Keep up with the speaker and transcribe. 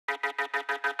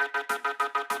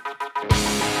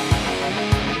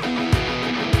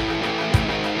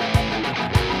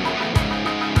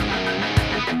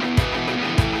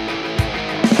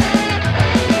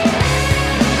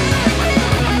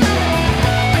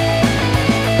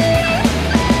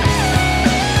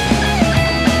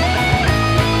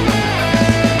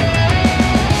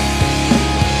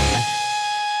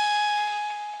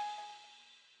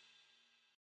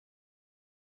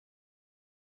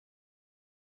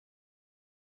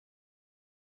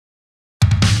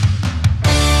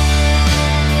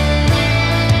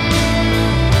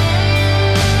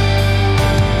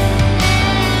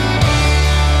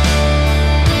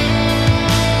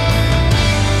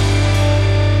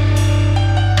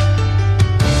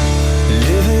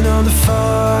on the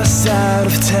far side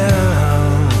of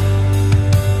town,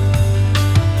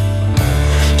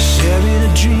 sharing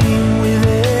a dream with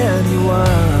anyone.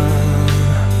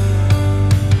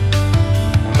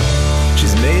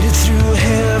 She's made it through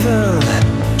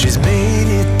heaven, she's made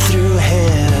it through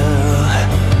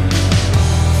hell.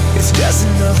 It's just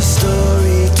another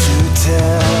story to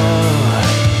tell.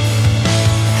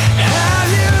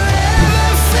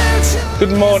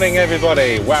 Good morning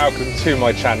everybody, welcome to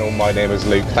my channel. My name is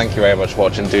Luke, thank you very much for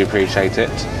watching, do appreciate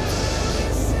it.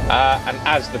 And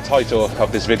as the title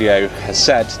of this video has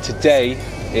said, today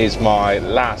is my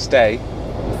last day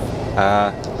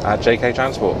at JK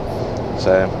Transport,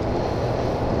 so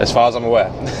as far as I'm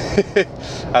aware.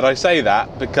 And I say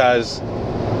that because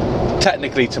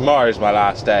technically tomorrow is my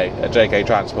last day at JK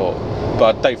Transport,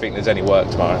 but I don't think there's any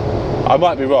work tomorrow. I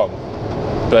might be wrong,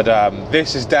 but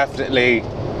this is definitely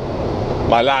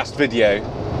my last video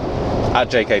at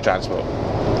JK Transport.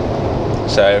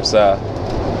 So it's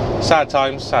sad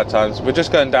times. We're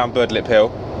just going down Birdlip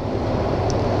Hill,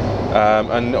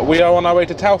 and we are on our way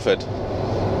to Telford.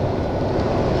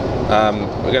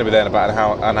 We're going to be there in about an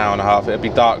hour and a half. It'll be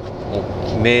dark or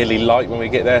nearly light when we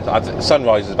get there.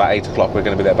 Sunrise is about 8 o'clock. We're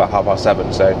going to be there about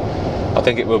 7:30, so I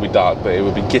think it will be dark, but it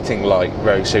will be getting light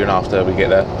very soon after we get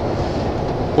there.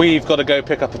 We've got to go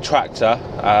pick up a tractor.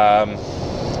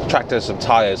 Tractor, some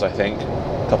tyres, I think,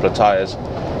 a couple of tyres,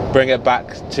 bring it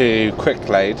back to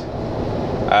Cricklade,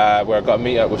 where I've got to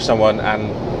meet up with someone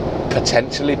and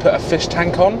potentially put a fish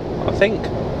tank on, I think,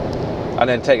 and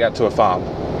then take that to a farm,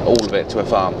 all of it to a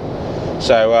farm.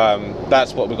 So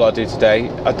that's what we've got to do today.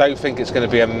 I don't think it's going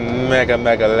to be a mega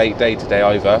late day today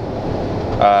either.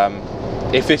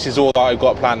 If this is all that I've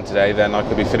got planned today, then I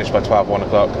could be finished by 1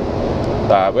 o'clock.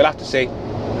 We'll have to see.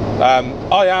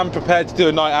 I am prepared to do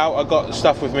a night out. I've got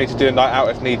stuff with me to do a night out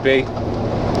if need be.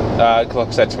 Like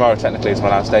I said, tomorrow technically is my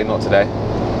last day, not today.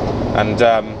 And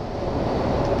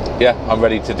yeah, I'm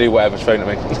ready to do whatever's thrown at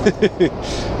me.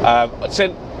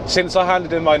 Since I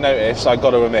handed in my notice, I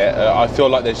got to admit, I feel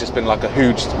like there's just been like a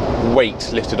huge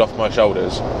weight lifted off my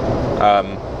shoulders.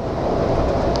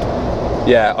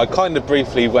 Yeah, I kind of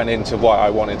briefly went into why I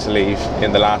wanted to leave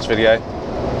in the last video,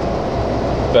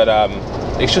 but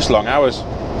it's just long hours.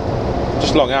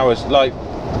 Just long hours. Like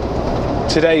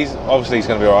today's obviously it's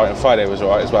going to be alright, and Friday was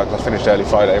alright as well because I finished early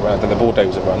Friday when I did the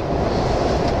bulldozer run,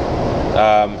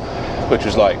 which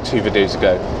was like 2 videos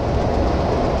ago.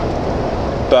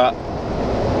 But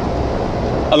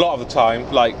a lot of the time,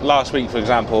 like last week for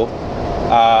example,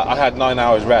 I had 9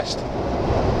 hours rest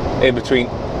in between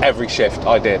every shift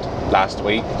I did last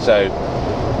week. So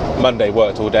Monday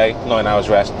worked all day, 9 hours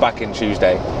rest, back in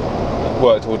Tuesday,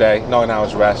 worked all day, 9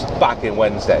 hours rest, back in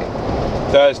Wednesday.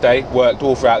 Thursday, worked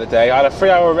all throughout the day. I had a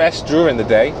 3-hour rest during the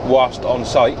day whilst on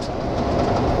site.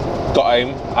 Got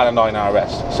home, had a 9-hour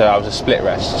rest. So I was a split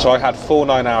rest. So I had 4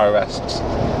 9-hour rests.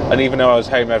 And even though I was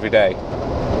home every day,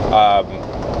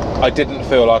 I didn't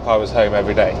feel like I was home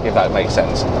every day, if that makes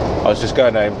sense. I was just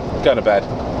going home, going to bed,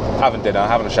 having dinner,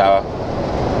 having a shower,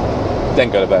 then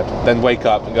go to bed, then wake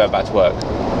up and go back to work.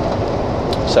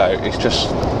 So it's just,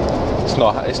 it's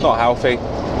not healthy.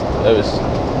 It was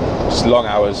just long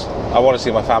hours. I want to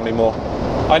see my family more.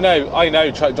 I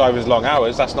know truck drivers long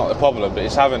hours, that's not the problem, but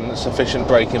it's having sufficient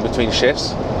break in between shifts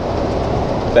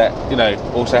that, you know,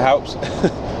 also helps.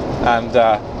 And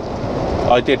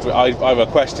I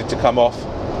requested to come off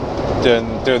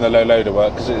doing the low loader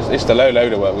work, because it's the low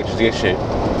loader work which is the issue.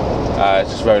 It's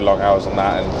just very long hours on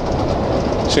that, and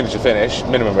as soon as you finish,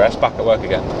 minimum rest, back at work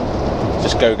again.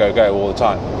 Just go all the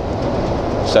time.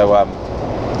 So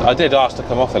I did ask to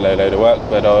come off the low loader work,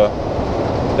 but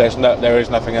there is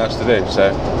nothing else to do, so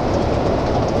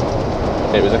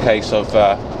it was a case of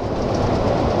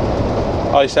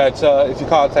I said, if you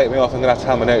can't take me off, I'm going to have to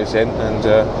hand my notice in, and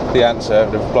the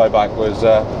reply back was,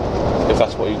 if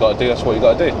that's what you got to do, that's what you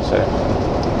got to do. So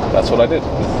that's what I did.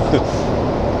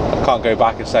 I can't go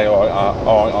back and say, oh,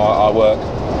 I work.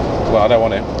 Well, I don't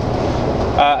want to.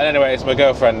 And anyway, it's my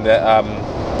girlfriend that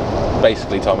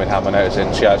basically told me to hand my notice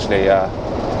in. She actually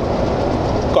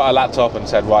got her laptop and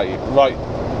said, write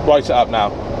it up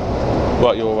now.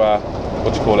 What your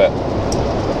what do you call it?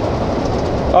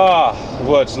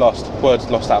 Words lost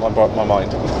out of my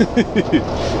mind.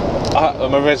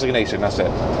 My resignation, that's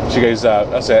it. She goes,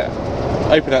 that's it.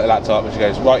 Open up the laptop and she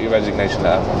goes, write your resignation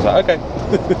letter. I was like, okay.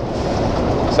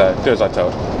 So do as I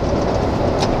told.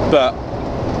 But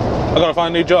I've got to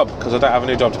find a new job because I don't have a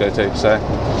new job to go to. So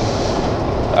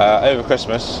over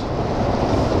Christmas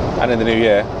and in the new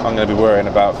year, I'm going to be worrying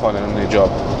about finding a new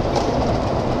job.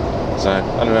 So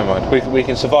never mind. We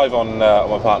can survive on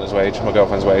my partner's wage, my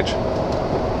girlfriend's wage.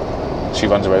 She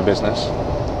runs her own business.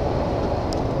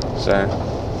 So,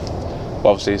 well,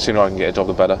 obviously, the sooner I can get a job,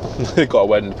 the better. Got a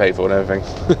wedding to pay for and everything.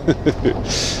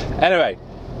 Anyway,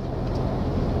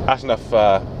 that's enough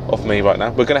of me right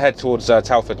now. We're going to head towards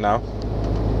Telford now.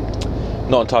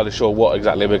 Not entirely sure what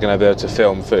exactly we're going to be able to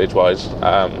film footage-wise,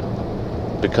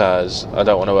 because I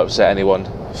don't want to upset anyone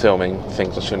filming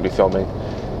things I shouldn't be filming.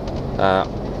 I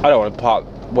don't want to part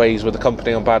ways with the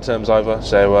company on bad terms either,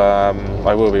 so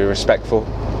I will be respectful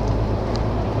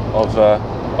of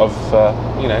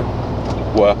you know,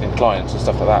 work and clients and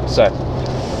stuff like that. So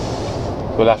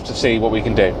we'll have to see what we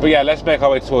can do. But yeah, let's make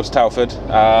our way towards Telford,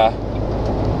 and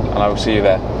I will see you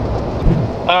there.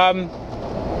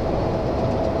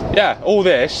 Yeah, all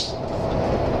this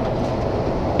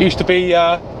used to be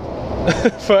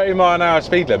 30-mile-an-hour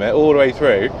speed limit all the way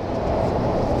through,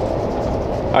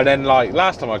 and then like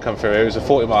last time I come through it was a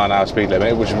 40-mile-an-hour speed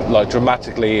limit, which like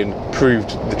dramatically improved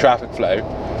the traffic flow.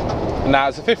 And now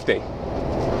it's a 50.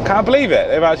 Can't believe it,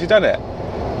 they've actually done it.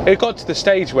 It got to the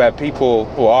stage where people,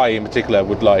 or I in particular,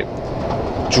 would like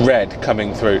dread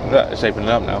coming through. It's opening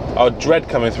up now. I would dread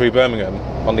coming through Birmingham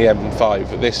on the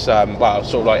M5 at this well,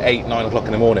 sort of like 8-9 o'clock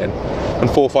in the morning and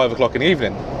 4-5 o'clock in the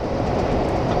evening,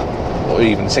 or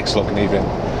even 6 o'clock in the evening.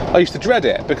 I used to dread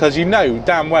it because you know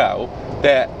damn well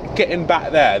that getting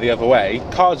back there the other way,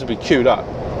 cars would be queued up,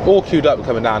 all queued up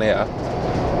coming down here,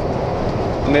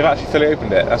 and they've actually fully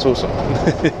opened it. That's awesome.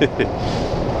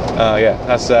 Yeah,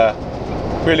 that's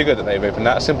really good that they've opened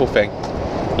that. Simple thing,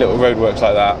 little roadworks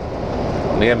like that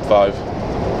on the M5,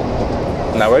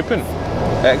 now open.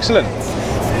 Excellent.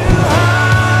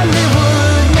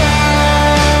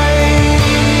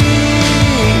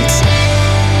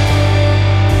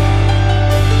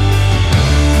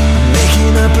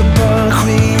 Up a bar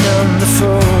queen on the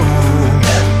phone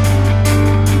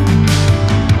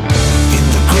in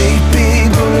the great big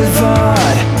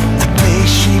boulevard, the place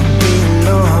she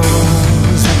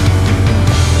belongs.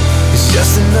 It's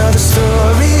just another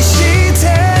story she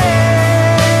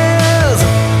tells.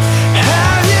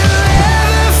 Have you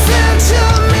ever felt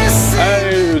you're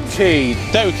missing? Okie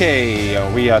dokie,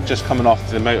 we are just coming off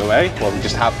the motorway. Well, we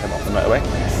just have come off the motorway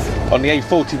on the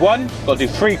A41. Got to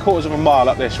do 3/4 of a mile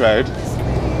up this road,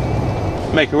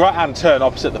 make a right hand turn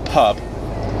opposite the pub,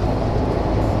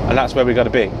 and that's where we got to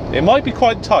be. It might be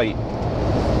quite tight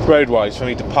road wise for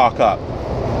me to park up.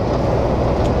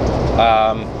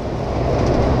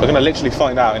 We're going to literally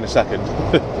find out in a second.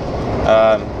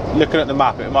 Looking at the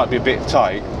map, it might be a bit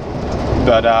tight,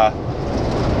 but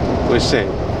we'll see.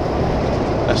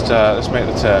 Let's make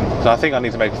the turn. So I think I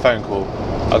need to make a phone call.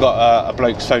 I got a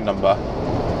bloke's phone number,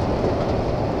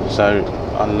 so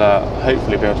I'll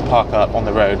hopefully be able to park up on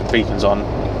the road, the beacon's on,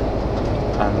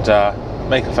 and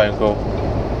make a phone call,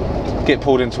 get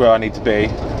pulled into where I need to be,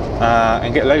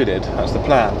 and get loaded. That's the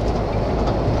plan.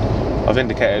 I've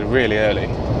indicated really early,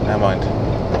 never mind.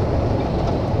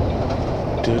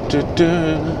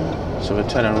 So we're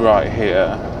turning right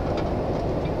here.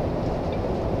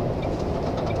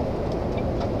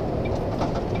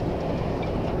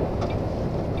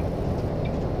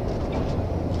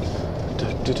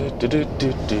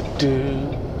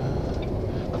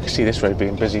 I can see this road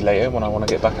being busy later when I want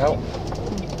to get back out.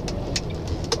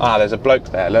 Ah, there's a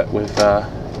bloke there, look, with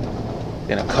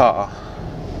in a car.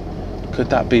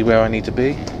 Could that be where I need to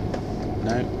be?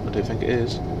 No, I don't think it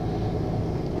is.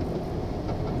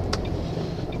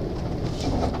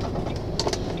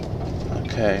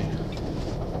 Okay,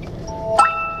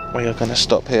 we are going to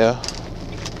stop here.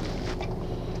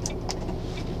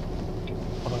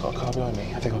 Have I got a car behind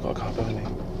me? I think I've got a car behind me.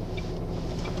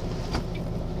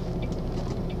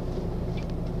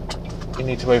 You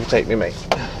need to overtake me, mate.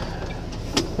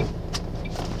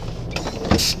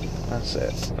 That's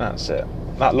it, that's it.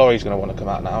 That lorry's going to want to come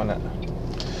out now, isn't it?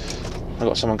 I've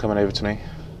got someone coming over to me.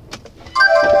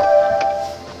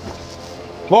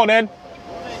 Morning!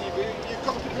 You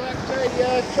come to collect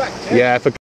a tractor? Yeah,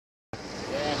 for...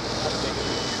 Yeah,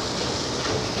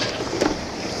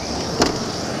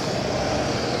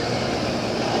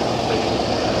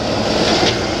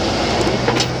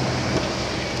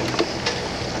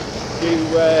 You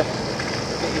get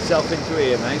yourself into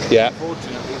here, mate. Yeah.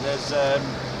 Unfortunately, there's some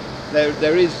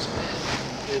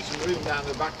room down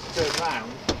the back to turn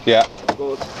round. Yeah.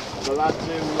 But the lads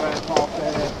who parked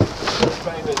their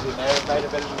trailers in there have made a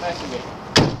bit of a mess of it.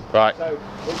 Right. So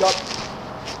we've got a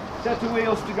set of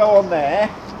wheels to go on there.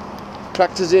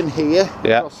 Tractor's in here,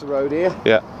 Yeah. across the road here.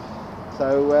 Yeah.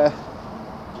 So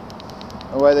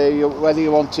whether you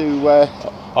want to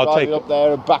I'll drive take it up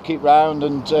there and back it round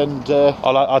and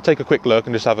I'll take a quick look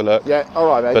and just have a look. yeah, all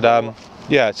right, mate. But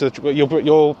yeah, so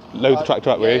you'll load the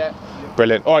tractor up, will you? Yeah.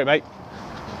 Brilliant. All right, mate.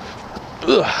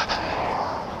 Ugh.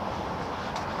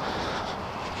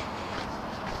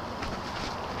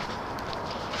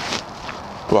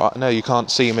 Right, I know you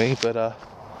can't see me, but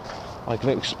I can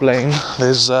explain.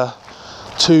 There's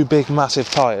 2 big massive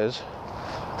tyres,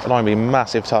 and I mean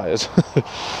massive tyres,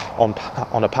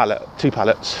 on a pallet, 2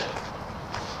 pallets,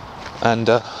 and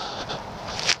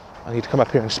I need to come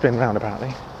up here and spin round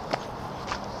apparently.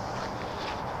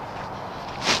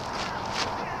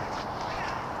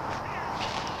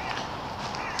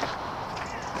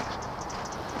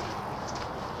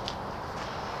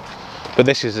 But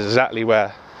this is exactly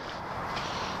where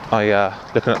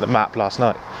looking at the map last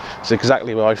night, it's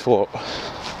exactly where I thought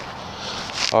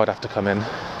I would have to come in.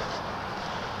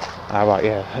 Right,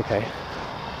 yeah, okay.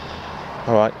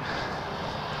 Alright.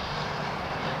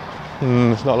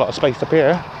 There's not a lot of space up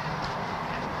here.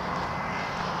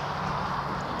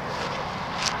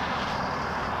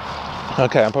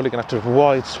 Okay, I'm probably going to have to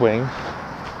wide swing,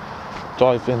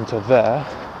 dive into there,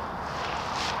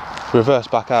 reverse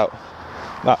back out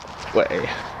that way.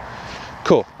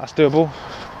 Cool, that's doable.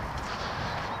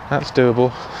 That's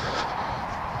doable.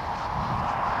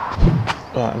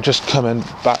 Right, I'm just coming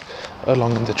back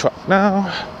along the truck now.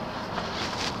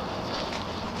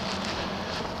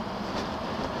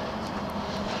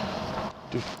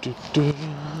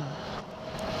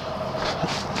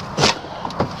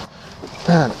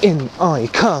 And in I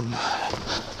come.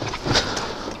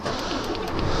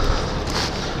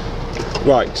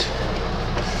 Right.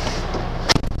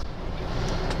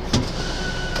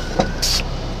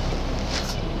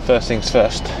 First things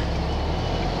first,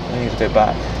 I need to go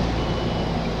back.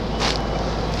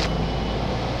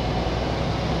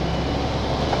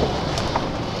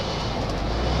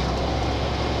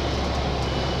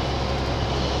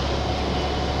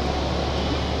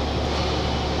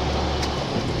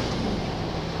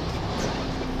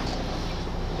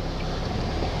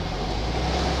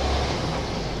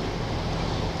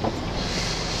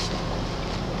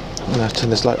 I'm going to turn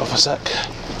this light off a sec.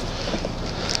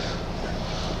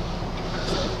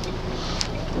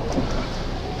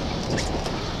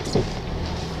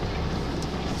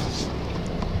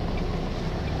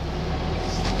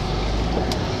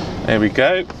 There we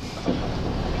go.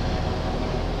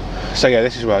 So yeah,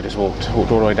 this is where I just walked all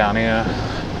the way down here.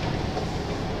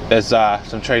 There's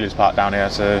some trailers parked down here,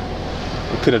 so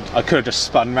I could have just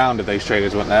spun round if those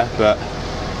trailers weren't there, but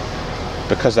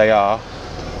because they are,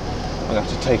 I'm gonna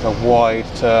have to take a wide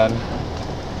turn,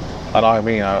 and I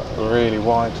mean a really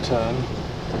wide turn,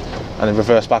 and then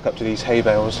reverse back up to these hay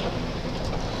bales.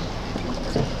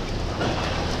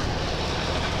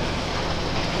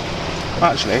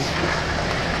 Actually,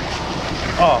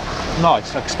 oh,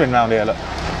 nice, I can spin round here, look.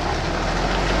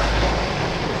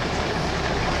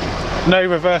 No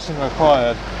reversing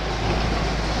required,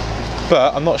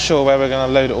 but I'm not sure where we're going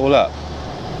to load it all up.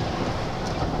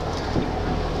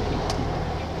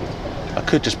 I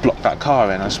could just block that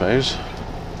car in, I suppose,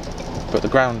 but the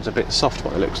ground's a bit soft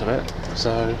by the looks of it,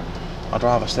 so I'd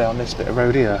rather stay on this bit of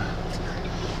road here.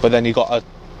 But then you got a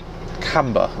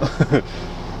camber.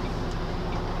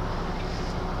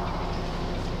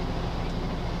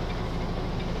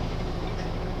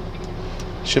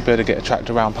 Should be able to get a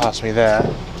tractor around past me there.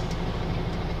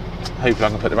 Hopefully I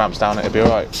can put the ramps down, it'll be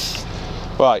alright.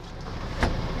 Right.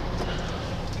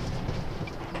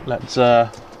 Let's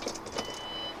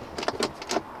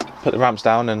put the ramps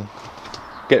down and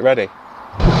get ready.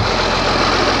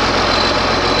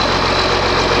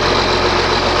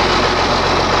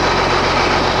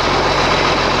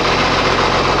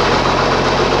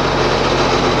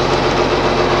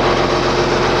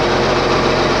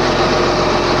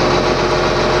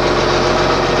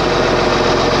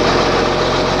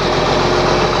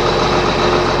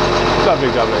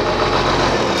 Lovely.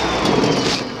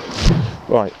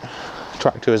 Right,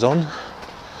 tractor is on.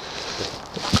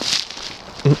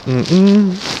 It's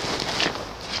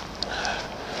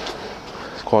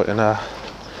quite an I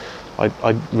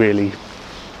really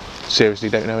seriously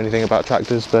don't know anything about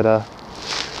tractors, but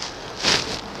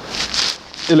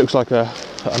it looks like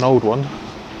an old one.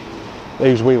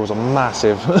 Those wheels are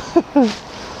massive.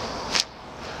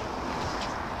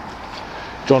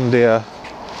 John Deere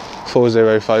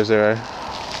 4050.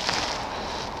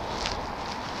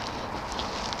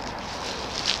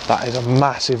 That is a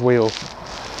massive wheel,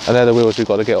 and they're the wheels we've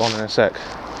got to get on in a sec.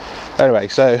 Anyway,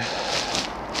 so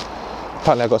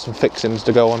apparently I've got some fixings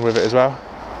to go on with it as well.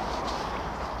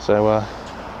 So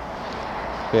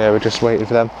yeah, we're just waiting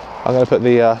for them. I'm going to put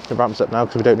the ramps up now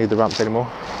because we don't need the ramps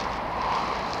anymore.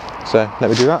 So let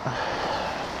me do that.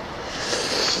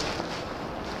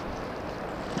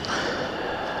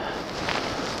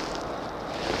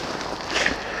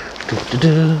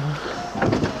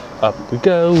 Up we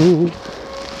go.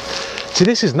 See,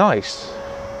 this is nice.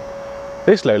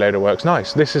 This low loader works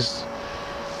nice. This is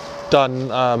done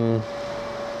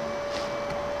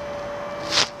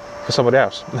for somebody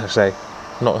else, let's say,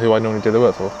 not who I normally do the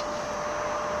work for.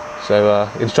 So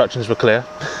instructions were clear.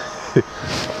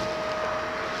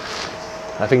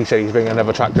 I think he said he's bringing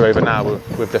another tractor over now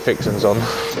with the fixings on.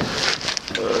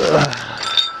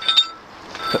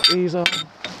 Put these on.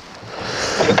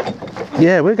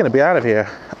 Yeah, we're going to be out of here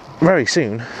very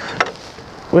soon.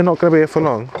 We're not going to be here for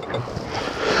long.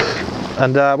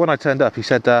 And when I turned up, he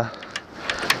said that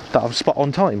I'm spot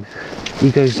on time. He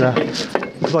goes,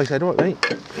 because I said, all right, mate.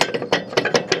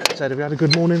 I said, have you had a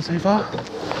good morning so far?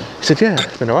 He said, yeah,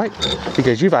 it's been all right. He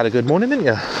goes, you've had a good morning, didn't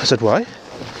you? I said, why?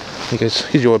 He goes,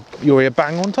 because you're here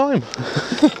bang on time.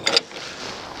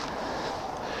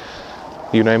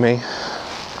 You know me.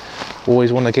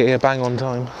 Always want to get here bang on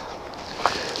time.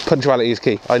 Punctuality is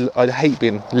key. I hate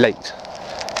being late.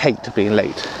 Hate being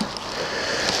late.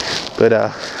 But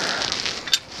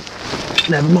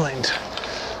never mind.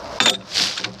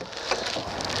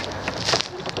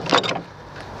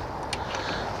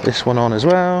 This one on as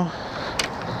well.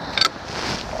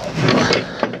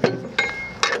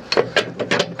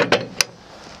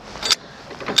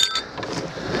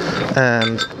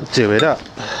 And do it up.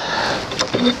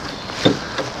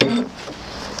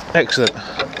 Excellent.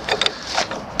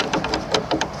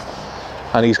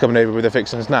 And he's coming over with the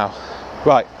fixings now.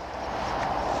 Right.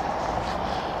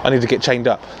 I need to get chained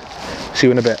up. See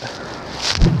you in a bit.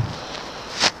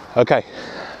 Okay.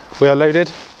 We are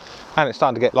loaded. And it's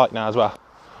starting to get light now as well.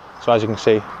 So as you can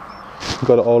see, we've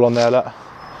got it all on there. Look.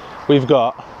 We've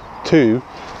got 2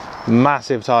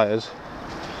 massive tyres.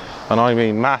 And I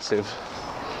mean massive.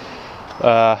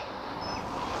 So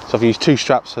I've used 2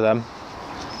 straps for them.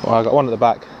 Well, I've got one at the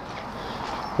back,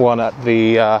 one at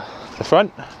the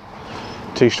front.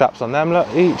 2 straps on them, look,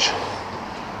 each.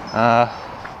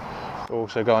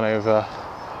 Also gone over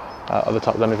at the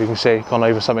top, I don't know if you can see, gone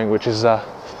over something which is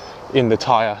in the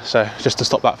tyre, so just to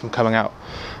stop that from coming out.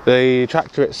 The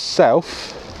tractor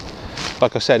itself,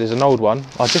 like I said, is an old one.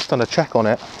 I've just done a check on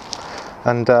it,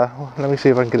 and let me see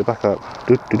if I can get it back up.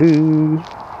 Doo-doo-doo.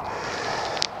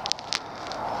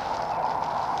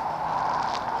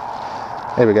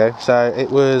 There we go. So it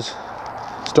was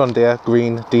John Deere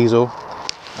green diesel,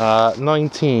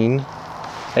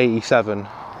 1987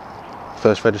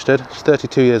 first registered. It's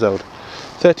 32 years old.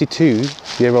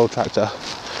 32-year-old tractor.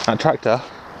 That tractor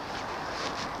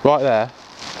right there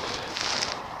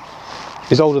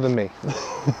is older than me.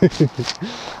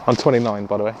 I'm 29,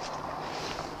 by the way.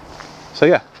 So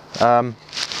yeah,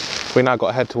 we now got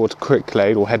to head towards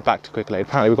Cricklade, or head back to Cricklade.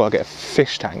 Apparently we've got to get a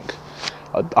fish tank.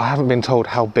 I haven't been told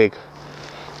how big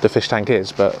the fish tank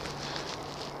is, but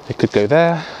it could go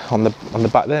there on the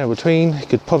back there in between. It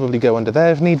could probably go under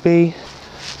there if need be,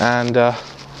 and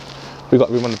we've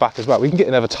got room on the back as well. We can get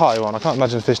another tyre on. I can't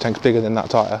imagine the fish tank's bigger than that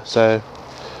tyre, so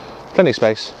plenty of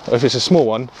space. Or if it's a small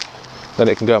one, then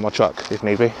it can go in my truck if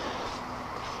need be,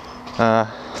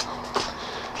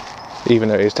 even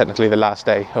though it is technically the last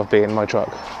day of being in my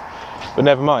truck. But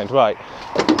never mind. Right,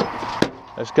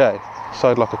 let's go.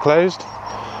 Side locker closed.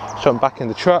 Jump back in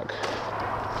the truck.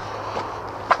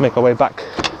 Make our way back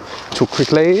to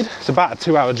Cricklade. It's about a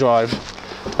 2-hour drive,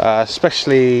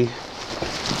 especially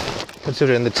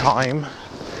considering the time.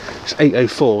 It's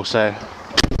 8:04, so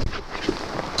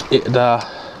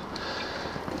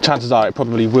chances are it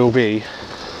probably will be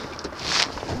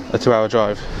a 2-hour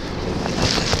drive.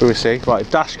 We will see. Right,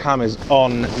 dash cam is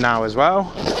on now as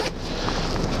well.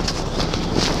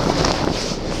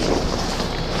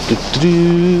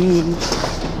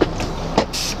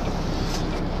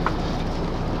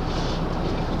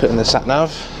 Put in the sat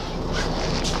nav.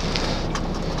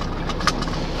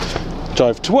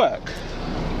 Drive to work.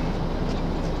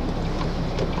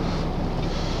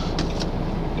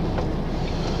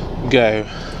 Go.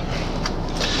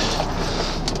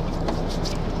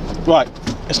 Right,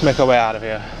 let's make our way out of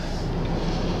here.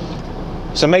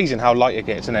 It's amazing how light it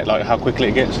gets, isn't it? Like how quickly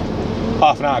it gets.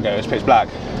 Half an hour ago it's pitch black.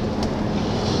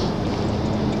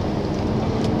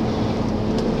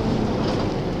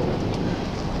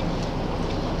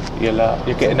 You'll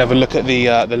get another look at the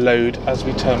load as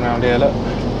we turn around here.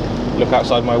 Look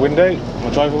outside my window, my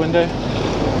driver window.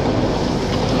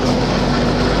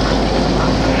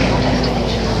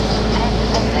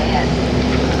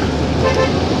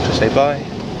 Just say bye.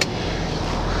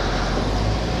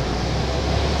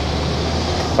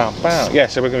 Bow, bow. Yeah,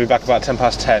 so we're going to be back about 10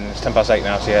 past 10. It's 10 past 8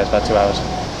 now, so yeah, it's about 2 hours.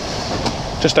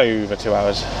 Just over 2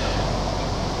 hours.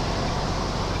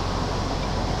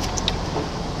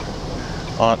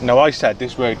 No, I said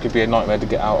this road could be a nightmare to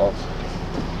get out of,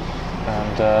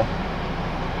 and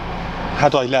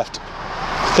had I left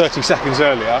 30 seconds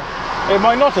earlier, it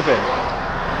might not have been.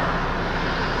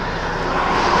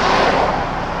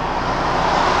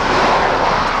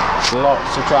 There's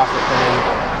lots of traffic coming.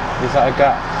 Is that a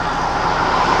gap?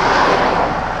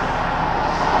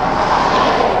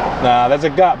 Nah, there's a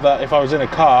gap that if I was in a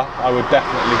car, I would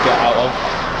definitely get out of.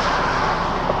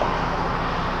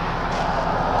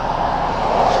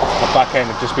 The back end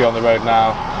would just be on the road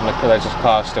now, and there's just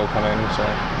cars still coming, so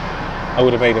I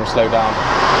would have made him slow down.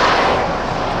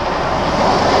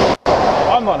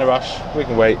 I'm not in a rush, we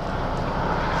can wait.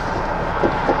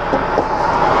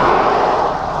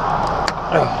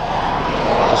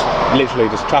 Literally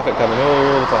just traffic coming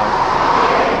all the time.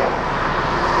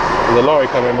 There's a lorry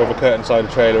coming with a curtain side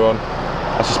of trailer on.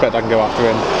 I suspect I can go after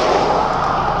him.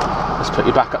 Let's put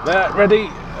you back up there, ready?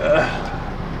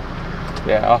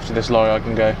 Yeah, after this lorry I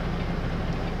can go.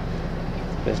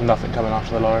 There's nothing coming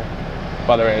after the lorry.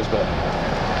 Well, there is, but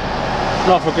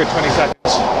not for a good 20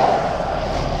 seconds.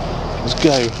 Let's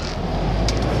go.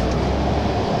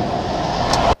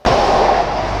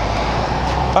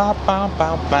 Bow, bow,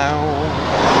 bow, bow.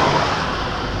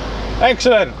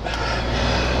 Excellent.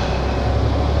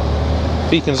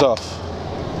 Beacon's off.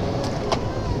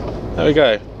 There we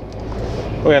go.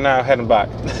 We are now heading back.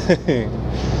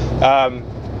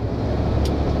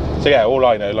 So yeah, all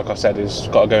I know, like I said, is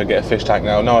got to go and get a fish tank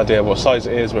now. No idea what size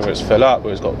it is, whether it's full up,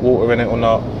 whether it's got water in it or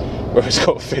not, whether it's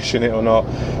got fish in it or not,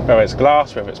 whether it's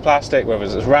glass, whether it's plastic, whether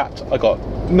it's wrapped. I got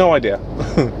no idea.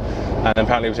 And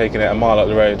apparently we're taking it a mile up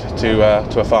the road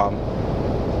to a farm.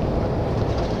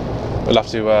 We'll have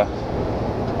to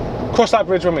cross that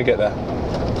bridge when we get there.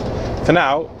 For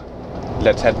now,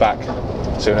 let's head back.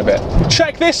 See you in a bit.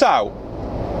 Check this out!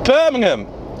 Birmingham!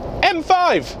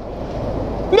 M5!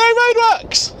 No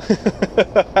roadworks!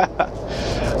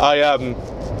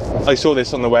 I saw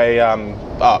this on the way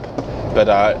up, but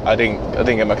I didn't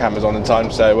get my cameras on in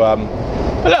time, so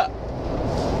but look!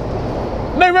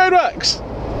 No roadworks!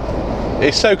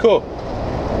 It's so cool.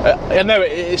 I know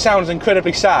it sounds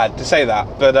incredibly sad to say that,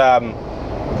 but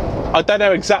I don't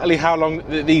know exactly how long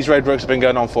these roadworks have been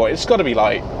going on for. It's got to be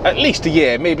like at least a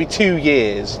year, maybe 2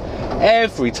 years.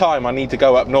 Every time I need to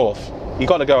go up north, you've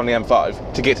got to go on the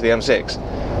M5 to get to the M6.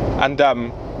 And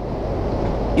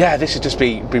yeah, this should just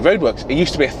be roadworks. It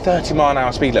used to be a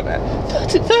 30-mile-an-hour speed limit.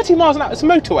 30 miles an hour, it's a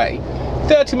motorway.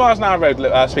 30 miles an hour road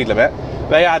speed limit.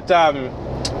 They had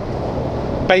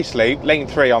basically lane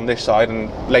 3 on this side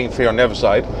and lane 3 on the other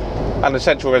side, and the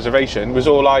central reservation was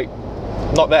all like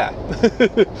not there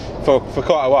for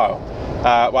quite a while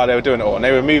they were doing it all, and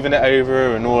they were moving it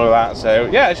over and all of that. So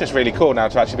yeah, it's just really cool now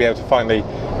to actually be able to finally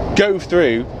go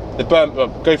through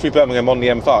Birmingham on the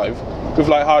M5 with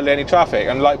like hardly any traffic.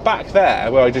 And like back there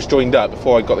where I just joined up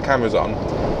before I got the cameras on,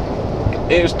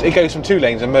 it goes from 2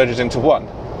 lanes and merges into 1.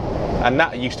 And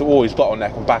that used to always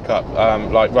bottleneck and back up,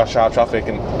 like rush hour traffic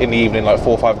and in the evening, like 4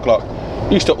 or 5 o'clock,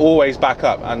 used to always back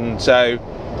up. And so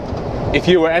if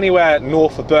you were anywhere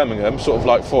north of Birmingham, sort of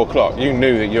like 4 o'clock, you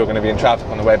knew that you were going to be in traffic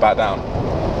on the way back down.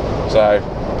 So,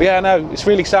 but yeah, no, it's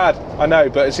really sad, I know,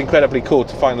 but it's incredibly cool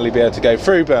to finally be able to go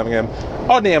through Birmingham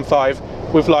on the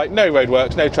M5 with like no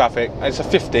roadworks, no traffic. And it's a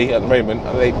 50 at the moment.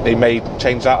 They may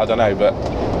change that, I don't know, but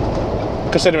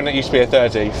considering it used to be a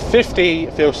 30,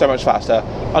 50 feels so much faster.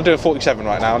 I'm doing 47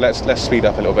 right now. Let's speed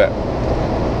up a little bit.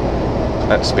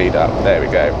 Let's speed up. There we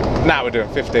go. Now we're doing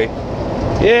 50.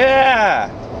 Yeah!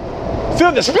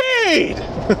 Feel the speed!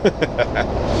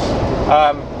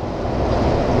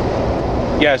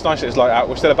 Yeah, it's nice that it's light out.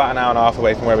 We're still about an hour and a half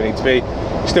away from where we need to be.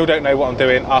 Still don't know what I'm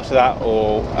doing after that,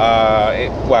 or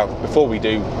well, before we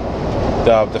do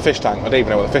the fish tank. I don't even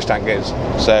know what the fish tank is,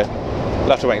 so we'll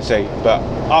have to wait and see. But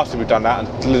after we've done that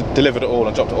and delivered it all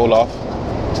and dropped it all off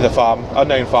to the farm,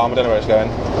 unknown farm, I don't know where it's going.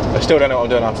 I still don't know what I'm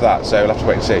doing after that, so we'll have to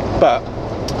wait and see. But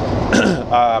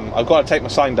I've got to take my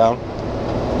sign down,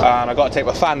 and I've got to take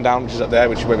my fan down, which is up there,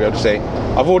 which you won't be able to see.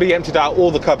 I've already emptied out all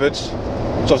the cupboards.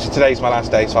 So obviously today's my last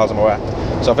day, as far as I'm aware.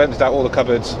 So I've emptied out all the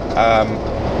cupboards.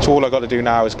 So all I've got to do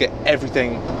now is get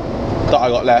everything that I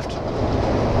got left.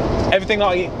 Everything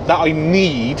that I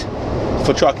need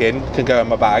for trucking can go in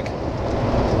my bag.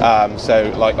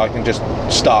 So like I can just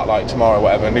start like tomorrow,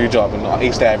 whatever, a new job, and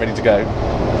it's there ready to go.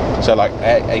 So like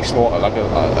a small, like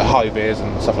a high vis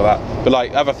and stuff like that. But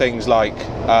like other things like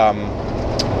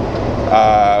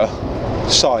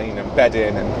sign and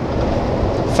bedding and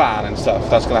fan and stuff,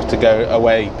 that's gonna have to go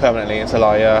away permanently until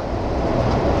I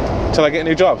get a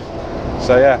new job.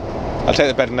 So yeah, I'll take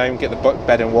the bedding home, get the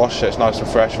bedding washed so it's nice and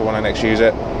fresh for when I next use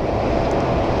it.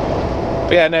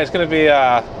 But yeah, no, it's gonna be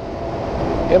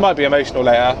it might be emotional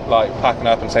later, like packing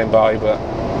up and saying bye, but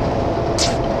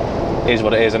it is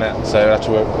what it is, isn't it? So I have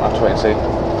to wait and see.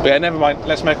 But yeah, never mind.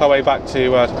 Let's make our way back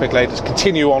to Quick Lake. Let's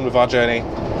continue on with our journey.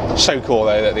 So cool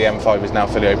though that the M5 is now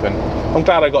fully open. I'm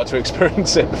glad I got to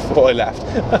experience it before I left.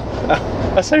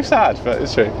 That's so sad, but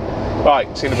it's true. Right,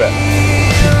 see you in a bit.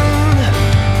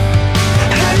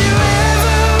 Have you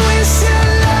ever wished your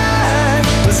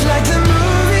life was like the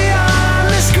movie on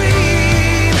the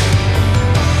screen,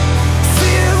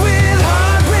 filled with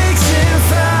heartbreaks and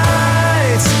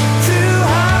fights through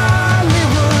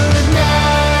Hollywood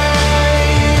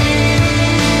nights,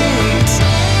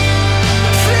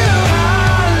 through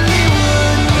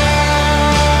Hollywood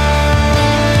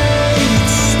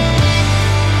nights,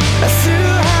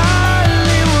 through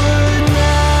Hollywood nights.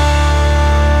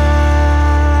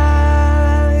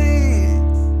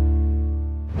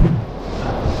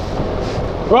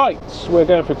 Right, we're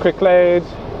going for a quick load.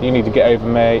 You need to get over,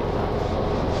 mate.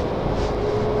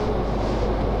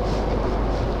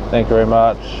 Thank you very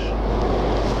much.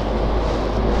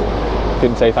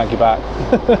 Didn't say thank you back.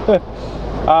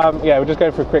 Yeah, we're just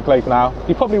going for a quick load now.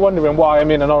 You're probably wondering why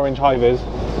I'm in an orange high-vis,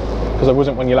 because I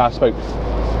wasn't when you last spoke,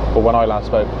 or when I last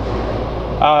spoke.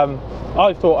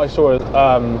 I thought I saw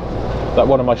that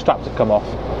one of my straps had come off,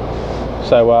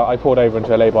 so I pulled over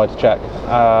into a lay-by to check,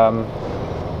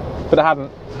 but it hadn't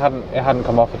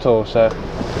come off at all. So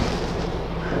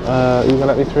you gonna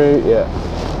let me through?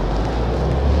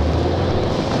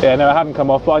 Yeah, no, it hadn't come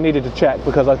off, but I needed to check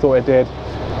because I thought it did.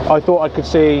 I thought I could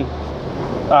see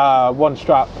one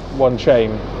strap, one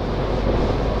chain.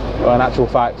 Well, in actual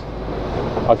fact,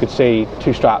 I could see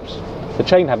two straps. The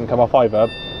chain hadn't come off either.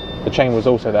 The chain was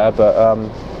also there, but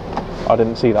I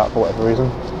didn't see that for whatever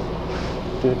reason.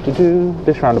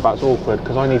 This roundabout's awkward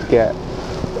because I need to get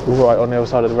right on the other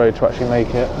side of the road to actually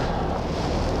make it.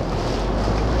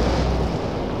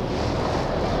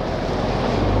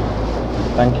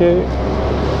 Thank you.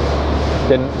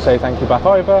 Didn't say thank you back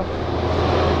either.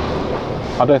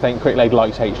 I don't think Quick Leg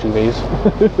likes HGVs.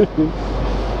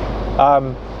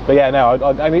 But yeah, no,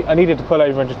 I needed to pull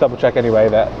over and just double check anyway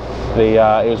that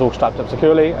it was all strapped up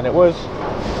securely, and it was,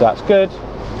 so that's good.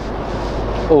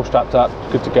 All strapped up,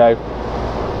 good to go.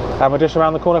 And we're just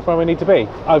around the corner from where we need to be.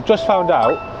 I've just found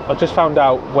out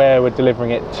where we're delivering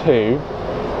it to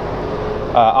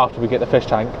after we get the fish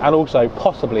tank, and also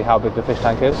possibly how big the fish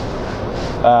tank is.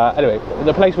 Anyway,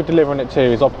 the place we're delivering it to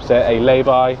is opposite a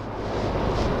lay-by,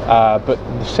 but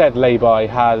the said lay-by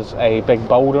has a big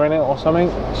boulder in it or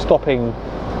something, stopping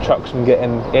trucks from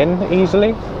getting in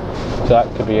easily. So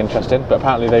that could be interesting, but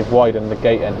apparently they've widened the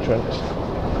gate entrance,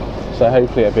 so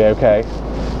hopefully it'll be okay.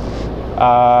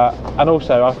 And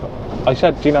also I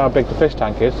said, do you know how big the fish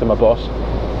tank is, to my boss,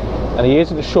 and he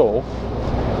isn't sure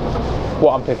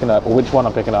what I'm picking up or which one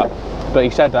I'm picking up, but he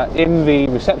said that in the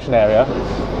reception area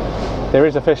there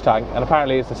is a fish tank, and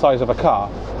apparently it's the size of a car.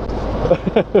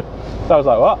 So I was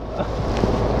like, what?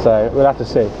 So we'll have to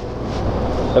see.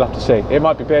 It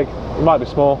might be big, it might be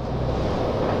small,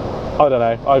 I don't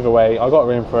know. Either way, I got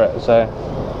room for it. So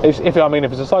if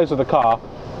it's the size of the car,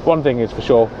 one thing is for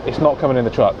sure, it's not coming in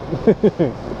the truck.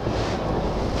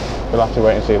 We'll have to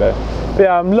wait and see though. But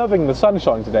yeah, I'm loving the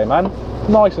sunshine today, man.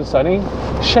 Nice and sunny,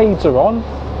 shades are on.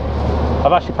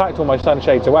 I've actually packed all my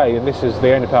sunshades away, and this is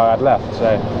the only pair I had left,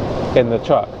 so in the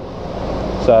truck.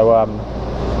 So I'm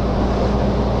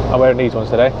wearing these ones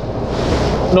today.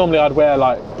 Normally I'd wear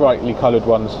like brightly coloured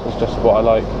ones, it's just what I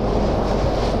like.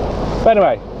 But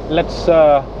anyway, let's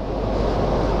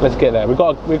get there. We've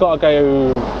got to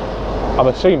go, I'm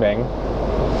assuming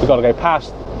we've got to go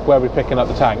past where we're picking up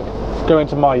the tank, go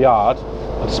into my yard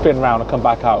and spin round and come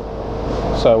back out,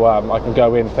 so I can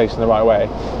go in facing the right way.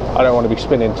 I don't want to be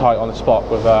spinning tight on the spot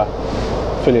with a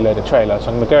fully loaded trailer, so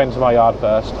I'm going to go into my yard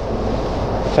first,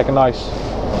 take a nice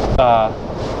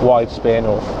wide spin,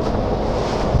 or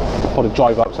probably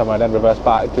drive up somewhere and then reverse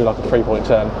back, do like a 3-point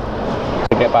turn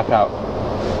to get back out.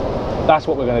 That's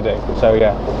what we're going to do. So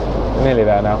yeah, we're nearly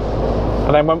there now.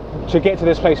 And then to get to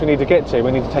this place we need to get to,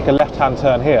 we need to take a left-hand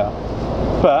turn here.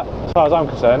 But as far as I'm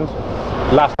concerned,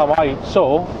 last time I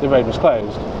saw, the road was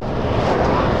closed.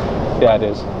 Yeah, it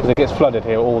is, because it gets flooded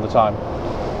here all the time.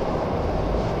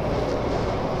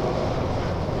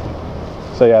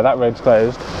 So yeah, that road's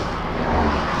closed.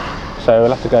 So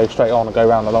we'll have to go straight on and go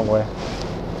around the long way.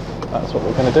 That's what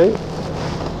we're going to do.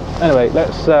 Anyway,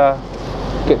 let's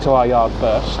get to our yard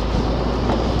first.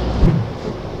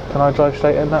 Can I drive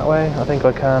straight in that way? I think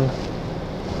I can.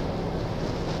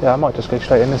 Yeah, I might just go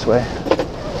straight in this way.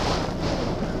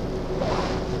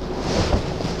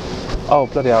 Oh,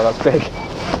 bloody hell, that's big.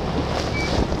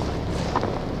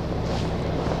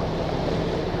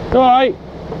 You alright?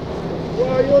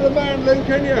 Well, you're the man, Luke,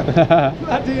 aren't you?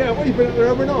 Bloody hell, what, you been up there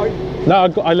overnight? No,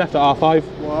 I left at R5.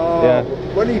 Wow. Yeah.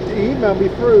 When he emailed me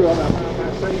through on that,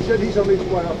 he said he's on his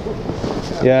way up.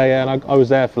 Yeah, and I was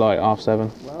there for like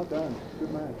 7:30. Well done,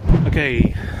 good man.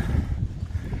 Okay,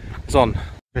 it's on.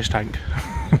 fish tank.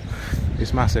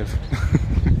 It's massive.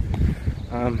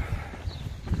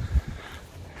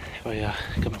 Oh yeah,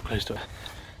 come up close to it.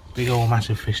 Big old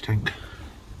massive fish tank.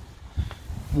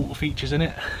 Water features in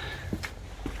it.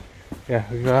 Yeah,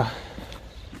 we've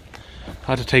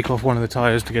had to take off one of the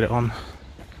tyres to get it on.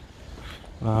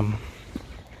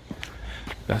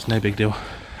 That's no big deal,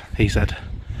 he said.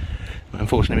 But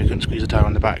unfortunately we couldn't squeeze the tyre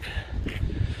on the back.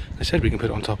 They said we can put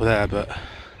it on top of there, but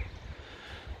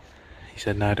he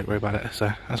said no, don't worry about it,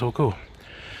 so that's all cool.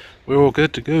 We're all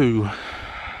good to go.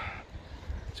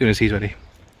 As soon as he's ready.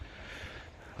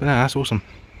 But no, that's awesome.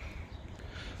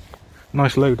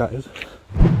 Nice load that is.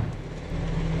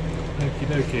 Okie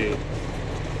dokie.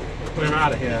 We're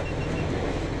out of here.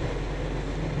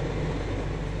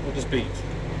 We'll just beat.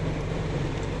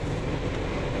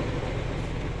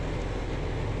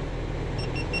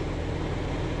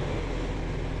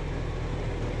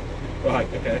 Right,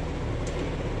 okay.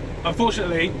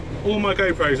 Unfortunately, all my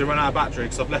GoPros have run out of battery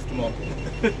because I've left them on.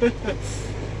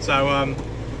 So I'm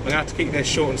gonna have to keep this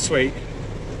short and sweet.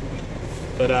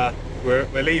 But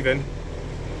we're leaving.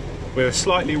 We're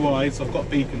slightly wide, so I've got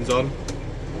beacons on.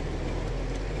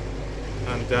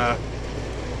 And that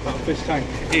fish tank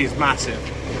is massive.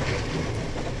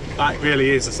 That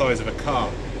really is the size of a car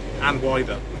and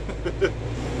wider.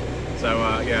 So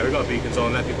yeah, we've got beacons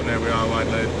on, let people know we are wide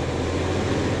load.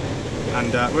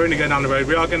 And we're only going down the road.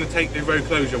 We are going to take the road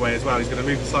closure way as well. He's going to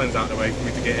move the signs out of the way for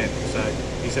me to get in. So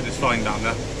he said it's fine down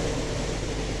there.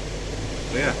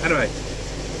 But yeah, anyway,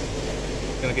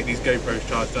 going to get these GoPros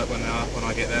charged up when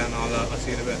I get there, and I'll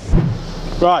see you in a bit.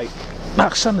 Right,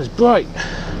 that sun is bright.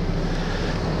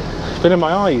 It's been in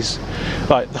my eyes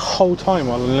like the whole time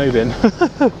while I'm loading.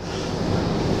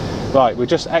 Right, we're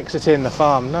just exiting the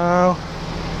farm now.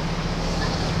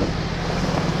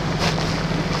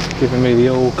 Giving me the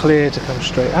all clear to come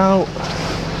straight out.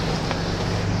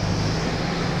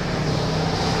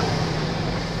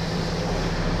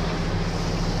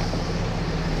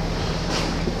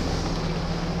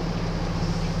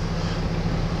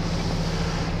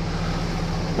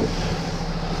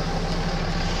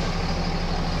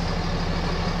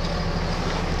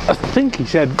 I think he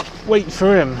said wait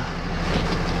for him.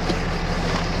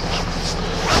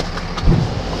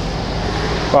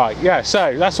 Right, yeah,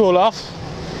 so that's all off.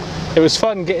 It was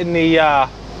fun getting the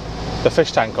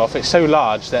fish tank off. It's so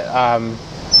large that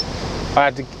they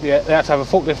had to have a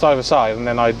forklift either side, and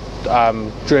then I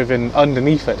driven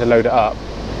underneath it to load it up,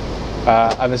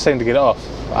 and the same to get it off.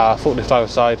 Forklift either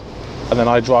side, and then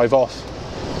I drive off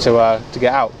to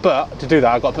get out. But to do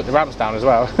that, I've got to put the ramps down as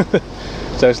well.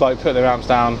 So it's like put the ramps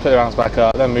down, put the ramps back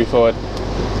up, then move forward.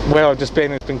 Where I've just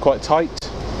been, it's been quite tight.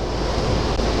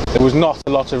 There was not a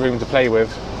lot of room to play with.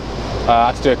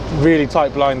 I had to do a really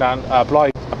tight blind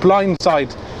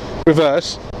side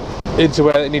reverse into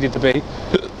where it needed to be,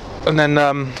 and then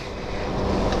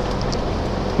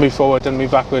move forward, then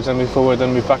move backwards, then move forward,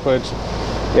 then move backwards.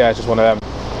 Yeah, it's just one of them.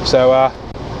 So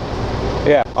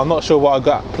yeah, I'm not sure what I've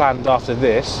got planned after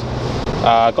this.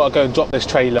 I've got to go and drop this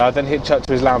trailer, then hitch up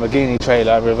to his Lamborghini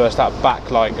trailer and reverse that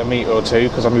back like a metre or two,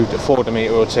 because I moved it forward a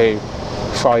metre or two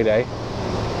Friday,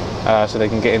 so they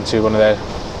can get into one of their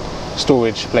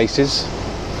storage places.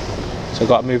 So I've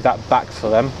got to move that back for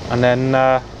them, and then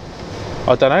I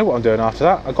don't know what I'm doing after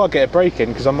that. I've got to get a break in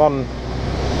because I'm on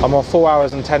 4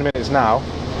 hours and 10 minutes now.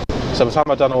 So by the time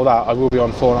I've done all that, I will be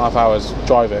on 4.5 hours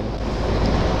driving.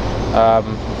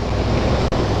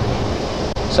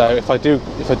 So if I do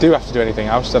have to do anything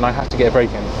else, then I have to get a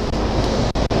break in.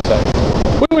 So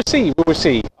we will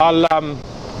see. I'm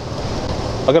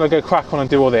gonna go crack on and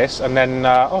do all this, and then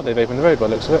oh, they've opened the road by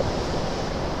the looks of it.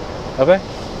 Have they?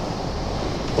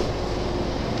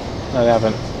 No, they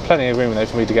haven't. Plenty of room though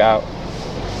for me to get out.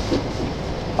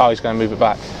 Oh, he's going to move it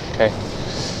back. Okay.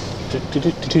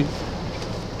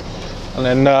 And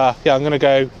then yeah, I'm going to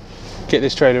go get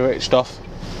this trailer hitched off,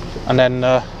 and then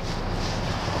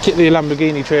get the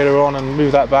Lamborghini trailer on and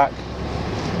move that back.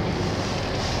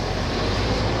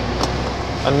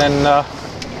 And then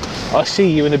I'll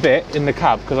see you in a bit in the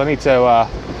cab, because I need to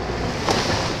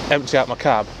empty out my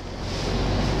cab.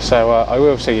 So I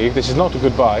will see you. This is not a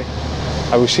goodbye.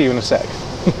 I will see you in a sec.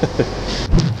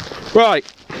 Right,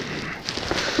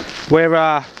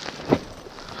 we're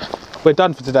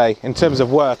done for today in terms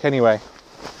of work anyway.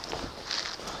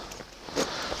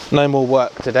 No more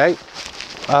work today.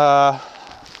 Well,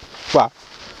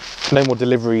 no more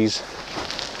deliveries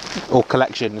or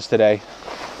collections today.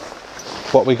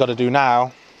 What we got to do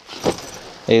now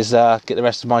is get the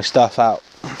rest of my stuff out.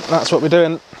 That's what we're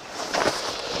doing.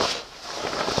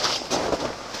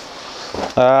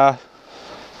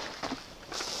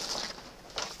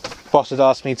 boss had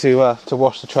asked me to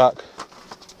wash the truck.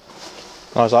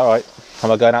 I was like, alright,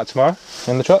 am I going out tomorrow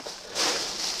in the truck?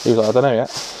 He was like, I don't know yet.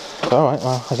 Alright,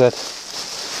 well, I said,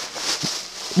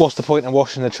 what's the point in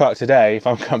washing the truck today if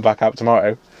I'm coming back out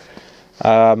tomorrow?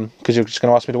 Because you're just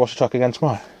going to ask me to wash the truck again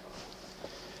tomorrow.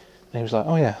 And he was like,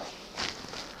 oh yeah.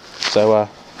 So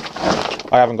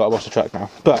I haven't got to wash the truck now,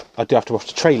 but I do have to wash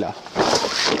the trailer.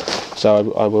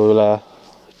 So I will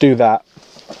do that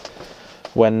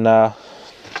when I've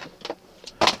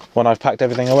packed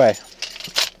everything away.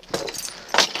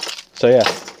 So yeah,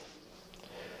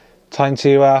 time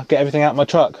to get everything out of my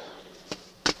truck.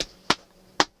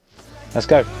 Let's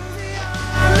go.